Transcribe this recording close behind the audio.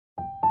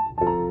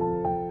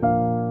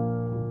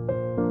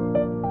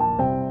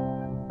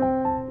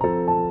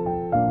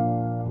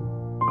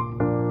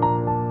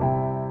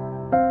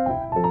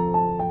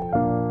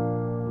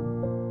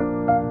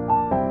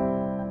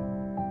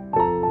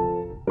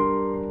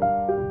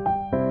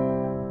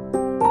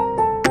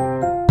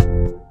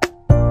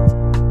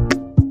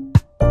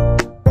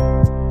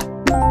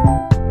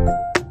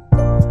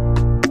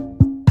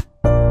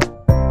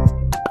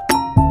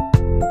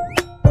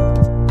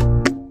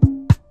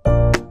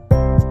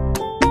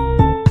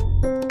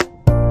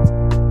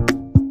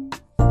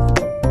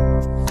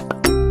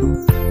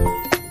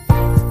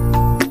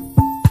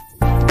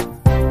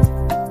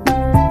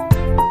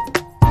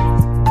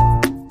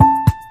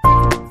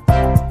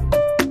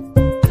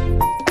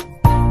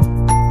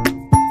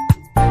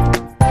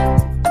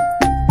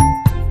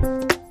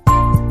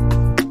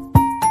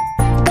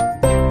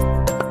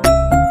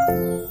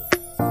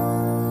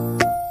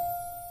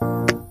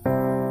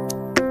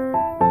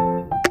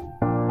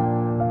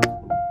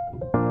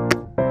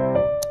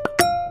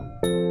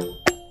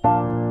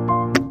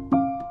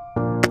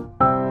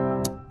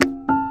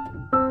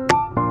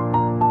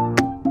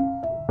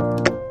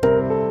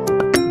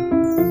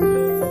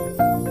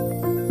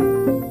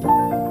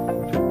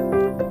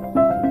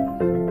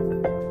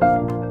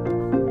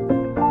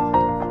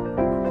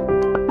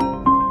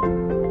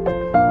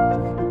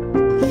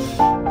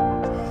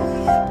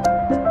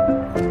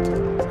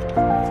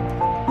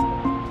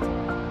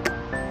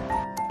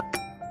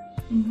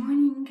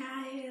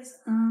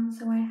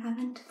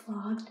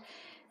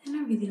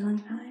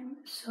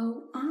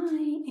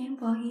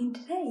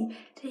day.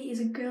 Today is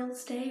a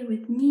girls' day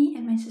with me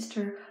and my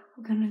sister.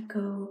 We're gonna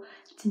go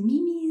to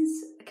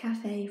Mimi's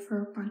cafe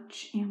for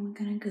brunch, and we're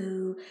gonna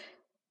go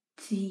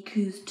see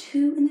Cruise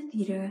 2 in the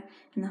theater,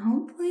 and then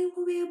hopefully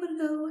we'll be able to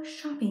go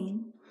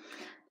shopping.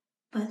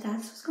 But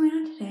that's what's going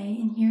on today,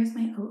 and here's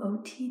my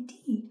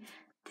OOTD.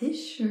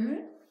 This shirt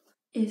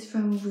is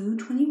from Rue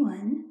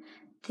 21.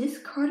 This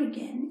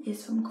cardigan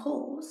is from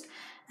Kohl's,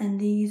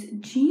 and these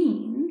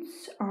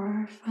jeans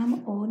are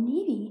from Old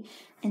Navy.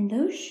 And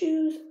those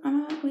shoes,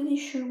 I'm not really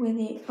sure where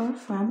they are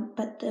from,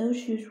 but those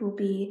shoes will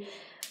be,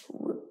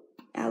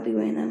 I'll be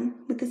wearing them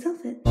with this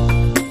outfit.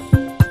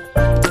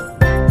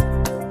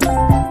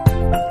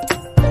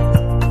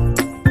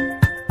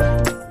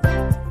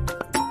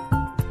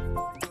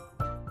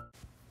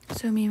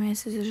 So me and my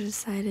sister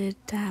decided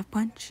to have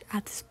brunch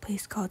at this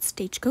place called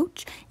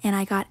Stagecoach, and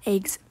I got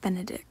eggs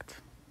Benedict.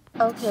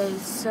 Okay,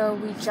 so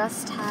we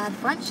just had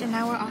brunch and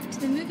now we're off to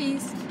the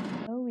movies.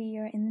 So we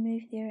are in the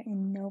movie theater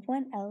and no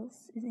one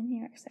else is in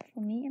here except for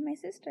me and my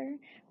sister.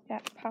 We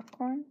got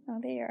popcorn, oh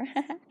there,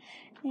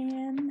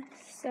 and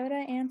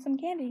soda and some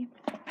candy.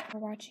 We're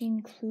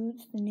watching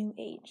Clues: The New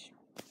Age.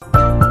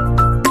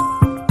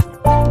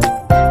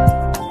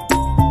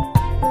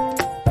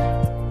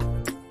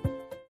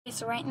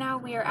 So right now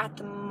we are at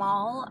the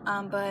mall,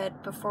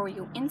 but before we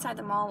go inside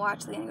the mall, we're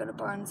actually gonna go to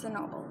Barnes &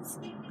 Noble's.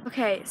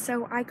 Okay,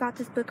 so I got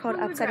this book called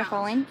Upside Down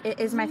Falling. It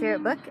is my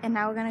favorite book, and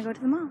now we're gonna go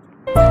to the mall.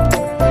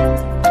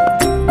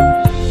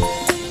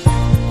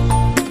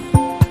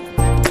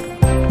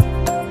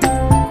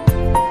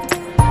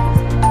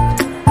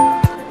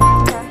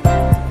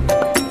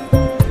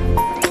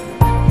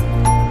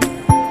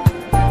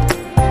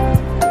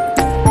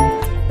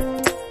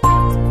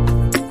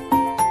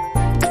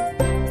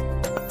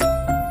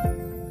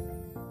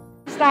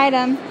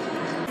 Item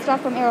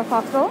stuff from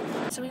Aeropostale.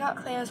 So we got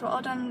Claire's, we're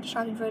all done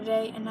shopping for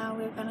today, and now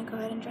we're gonna go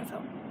ahead and drive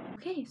home.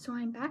 Okay, so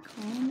I'm back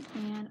home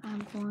and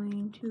I'm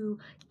going to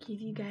give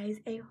you guys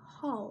a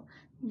haul.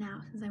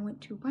 Now, since I went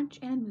to brunch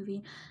and a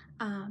movie,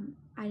 I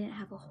didn't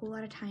have a whole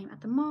lot of time at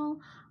the mall.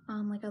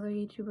 Like other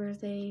YouTubers,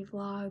 they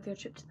vlog their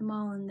trip to the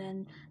mall and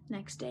then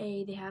next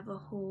day they have a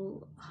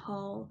whole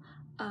haul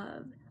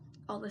of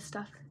all the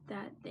stuff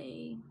that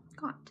they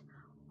got.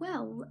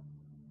 Well,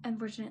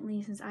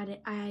 unfortunately, since I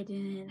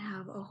didn't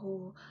have a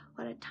whole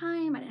lot of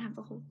time, I didn't have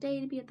the whole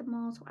day to be at the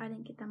mall, so I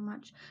didn't get that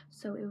much.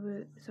 So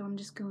I'm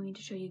just going to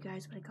show you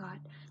guys what I got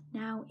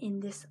now in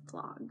this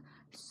vlog.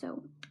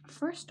 So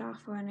first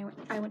off, when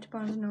I went to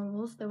Barnes &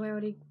 Noble's, though I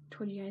already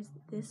told you guys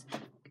this,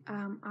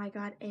 I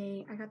got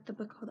the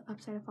book called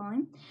Upside Down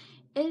Falling.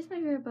 It is my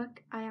favorite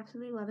book. I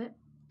absolutely love it.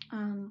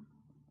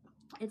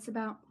 It's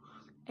about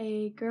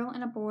a girl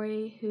and a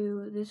boy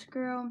who, this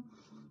girl,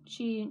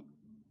 she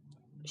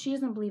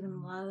doesn't believe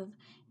in love,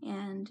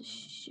 and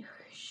she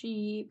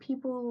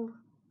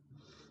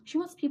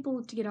wants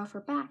people to get off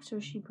her back, so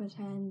she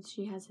pretends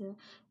she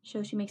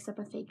makes up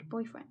a fake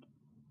boyfriend.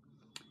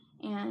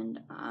 And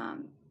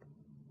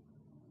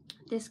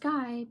this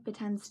guy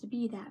pretends to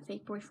be that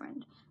fake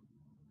boyfriend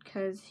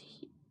because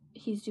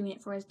he's doing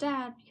it for his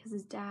dad, because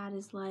his dad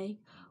is like,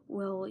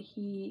 well,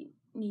 he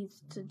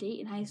needs to date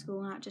in high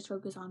school, not just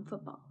focus on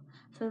football.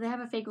 So they have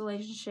a fake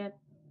relationship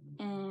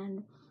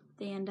and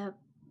they end up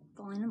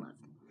falling in love.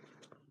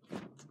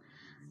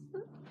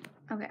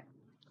 Okay,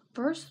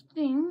 first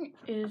thing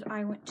is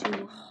I went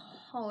to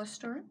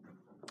Hollister.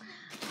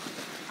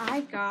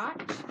 I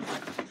got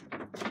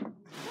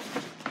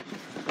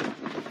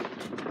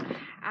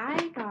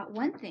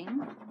one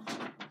thing.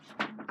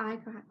 I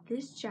got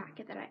this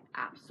jacket that I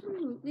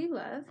absolutely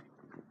love.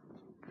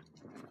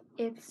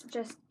 It's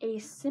just a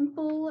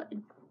simple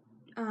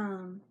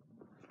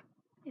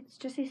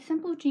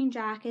jean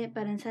jacket,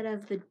 but instead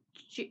of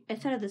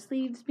the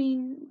sleeves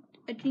being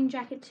a jean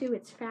jacket too,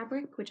 it's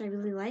fabric, which I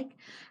really like.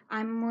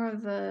 I'm more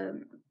of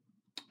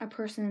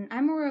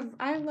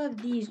I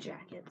love these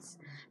jackets.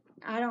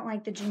 I don't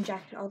like the jean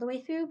jacket all the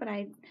way through, but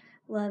I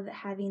love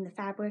having the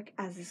fabric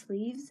as the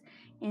sleeves,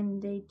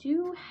 and they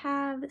do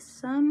have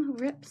some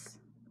rips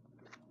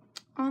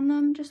on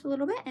them, just a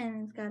little bit,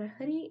 and it's got a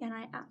hoodie, and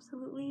I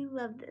absolutely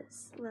love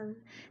this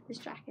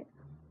jacket.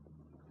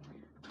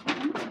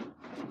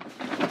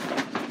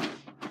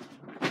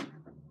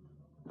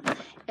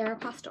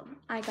 Aeropostale.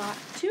 I got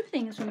two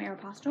things from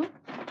Aeropostale.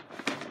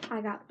 I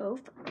got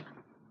both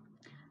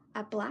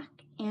a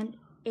black and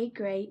a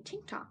gray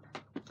tank top.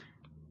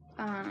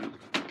 I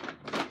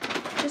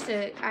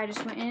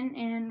just went in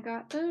and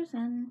got those,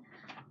 and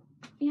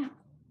yeah.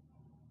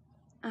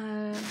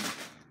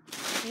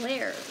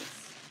 Claire's.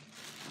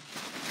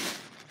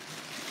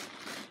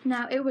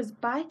 Now it was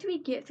buy 3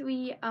 get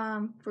 3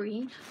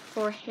 free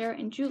for hair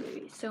and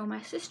jewelry. So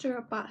my sister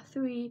bought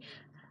 3.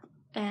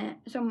 And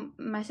so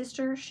my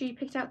sister, she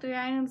picked out 3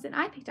 items, and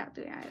I picked out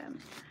 3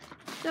 items.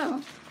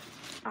 So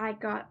I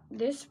got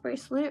this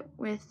bracelet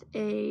with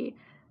a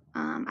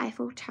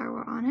Eiffel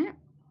Tower on it.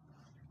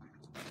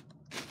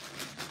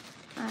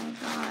 I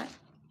got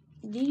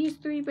these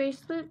 3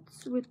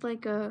 bracelets with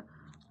like a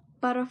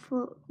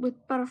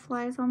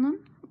butterflies on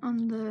them,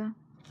 on the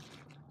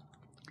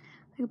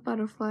like a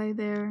butterfly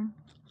there,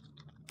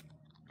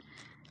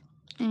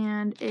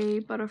 and a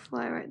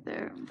butterfly right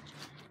there.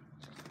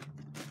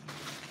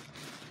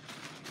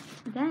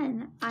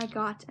 Then I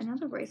got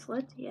another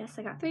bracelet. Yes,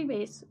 I got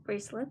 3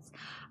 bracelets.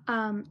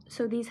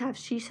 So these have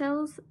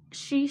shells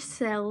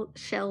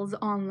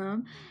on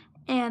them,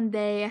 and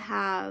they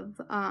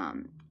have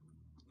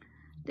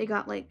they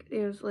got like,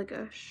 there's like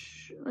a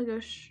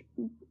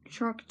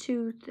shark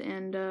tooth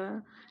and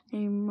a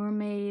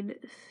mermaid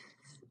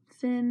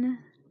fin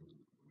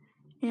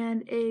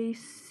and a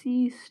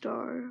sea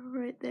star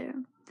right there,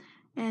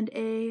 and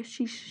a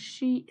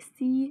seashell.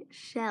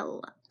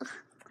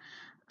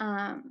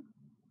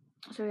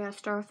 So we got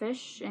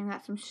starfish and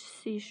got some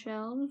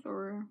seashells,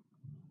 or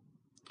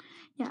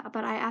yeah,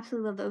 but I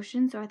absolutely love the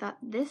ocean, so I thought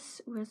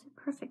this was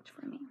perfect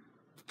for me.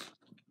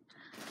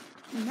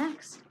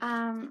 Next,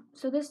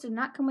 so this did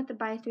not come with the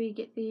buy 3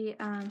 get 3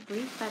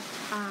 free, but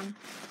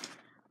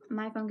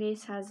my phone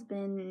case has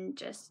been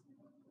just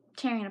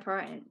tearing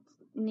apart and it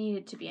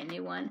needed to be a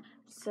new one.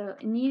 So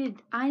I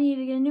needed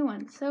to get a new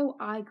one, so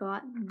I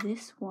got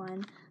this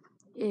one.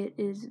 It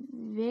is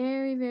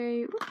very,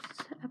 very,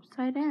 oops,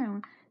 upside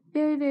down.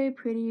 Very, very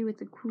pretty with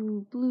the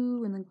cool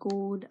blue and the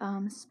gold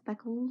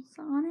speckles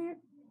on it.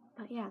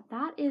 But yeah,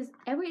 that is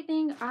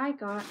everything I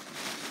got.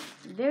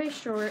 Very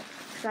short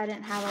because I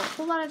didn't have a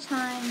whole lot of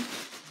time,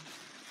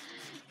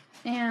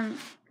 and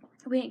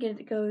we didn't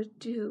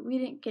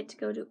get to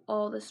go to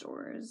all the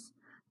stores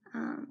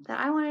that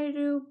I wanted to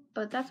do.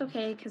 But that's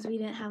okay because we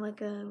didn't have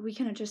we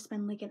couldn't just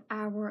spend like an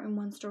hour in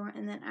one store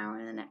and then an hour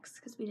in the next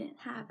because we didn't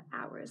have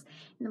hours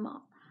in the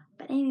mall.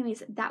 But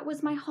anyways, that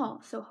was my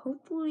haul. So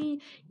hopefully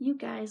you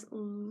guys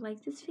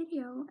like this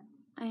video.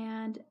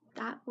 And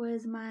that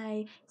was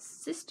my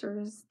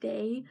sister's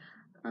day.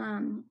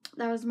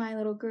 That was my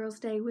little girl's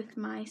day with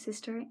my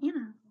sister,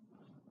 Anna.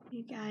 See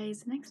you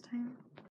guys next time.